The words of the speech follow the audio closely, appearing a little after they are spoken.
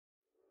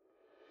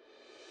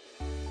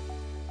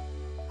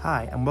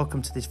Hi and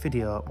welcome to this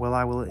video where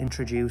I will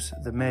introduce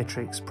the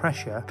Matrix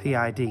Pressure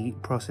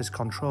PID process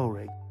control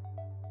rig.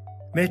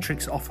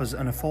 Matrix offers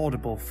an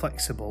affordable,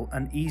 flexible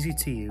and easy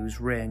to use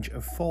range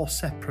of 4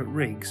 separate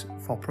rigs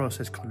for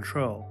process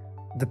control.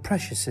 The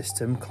pressure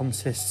system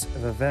consists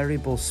of a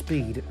variable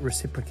speed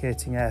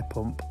reciprocating air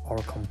pump or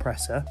a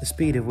compressor, the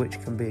speed of which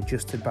can be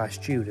adjusted by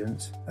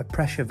students, a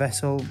pressure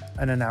vessel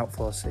and an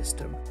outflow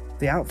system.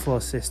 The outflow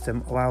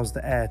system allows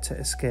the air to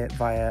escape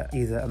via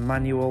either a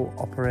manual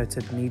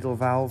operated needle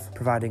valve,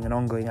 providing an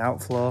ongoing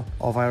outflow,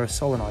 or via a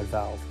solenoid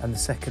valve and the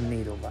second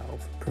needle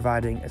valve,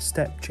 providing a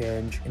step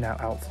change in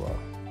our outflow.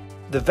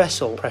 The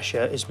vessel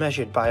pressure is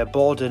measured by a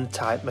Borden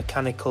type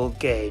mechanical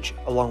gauge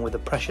along with a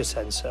pressure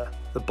sensor.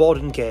 The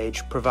Borden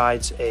gauge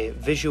provides a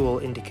visual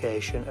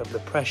indication of the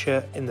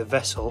pressure in the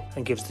vessel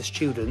and gives the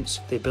students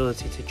the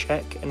ability to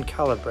check and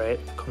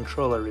calibrate the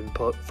controller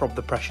input from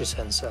the pressure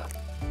sensor.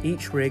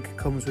 Each rig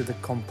comes with a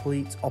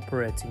complete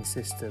operating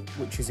system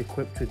which is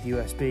equipped with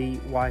USB,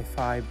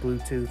 Wi-Fi,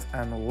 Bluetooth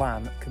and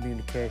LAN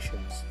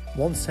communications.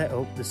 Once set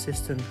up, the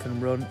system can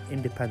run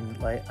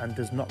independently and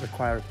does not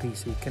require a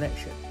PC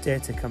connection.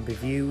 Data can be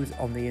viewed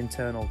on the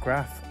internal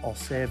graph or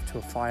saved to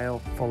a file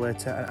for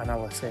later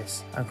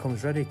analysis and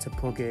comes ready to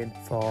plug in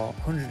for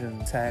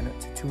 110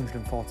 to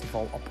 240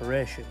 volt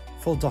operation.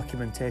 Full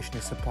documentation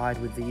is supplied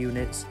with the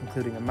units,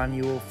 including a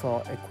manual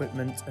for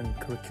equipment and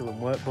curriculum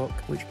workbook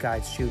which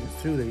guides students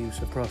through the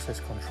use of process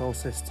control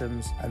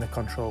systems and the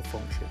control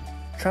function.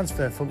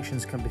 Transfer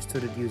functions can be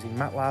studied using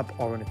MATLAB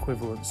or an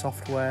equivalent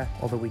software,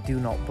 although we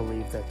do not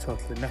believe they're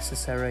totally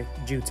necessary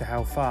due to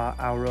how far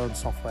our own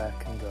software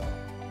can go.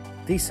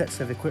 These sets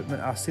of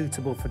equipment are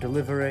suitable for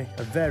delivery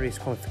of various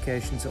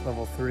qualifications at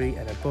level 3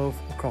 and above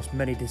across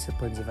many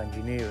disciplines of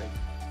engineering.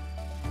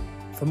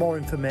 For more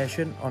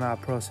information on our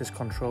process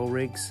control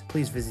rigs,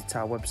 please visit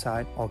our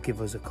website or give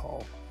us a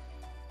call.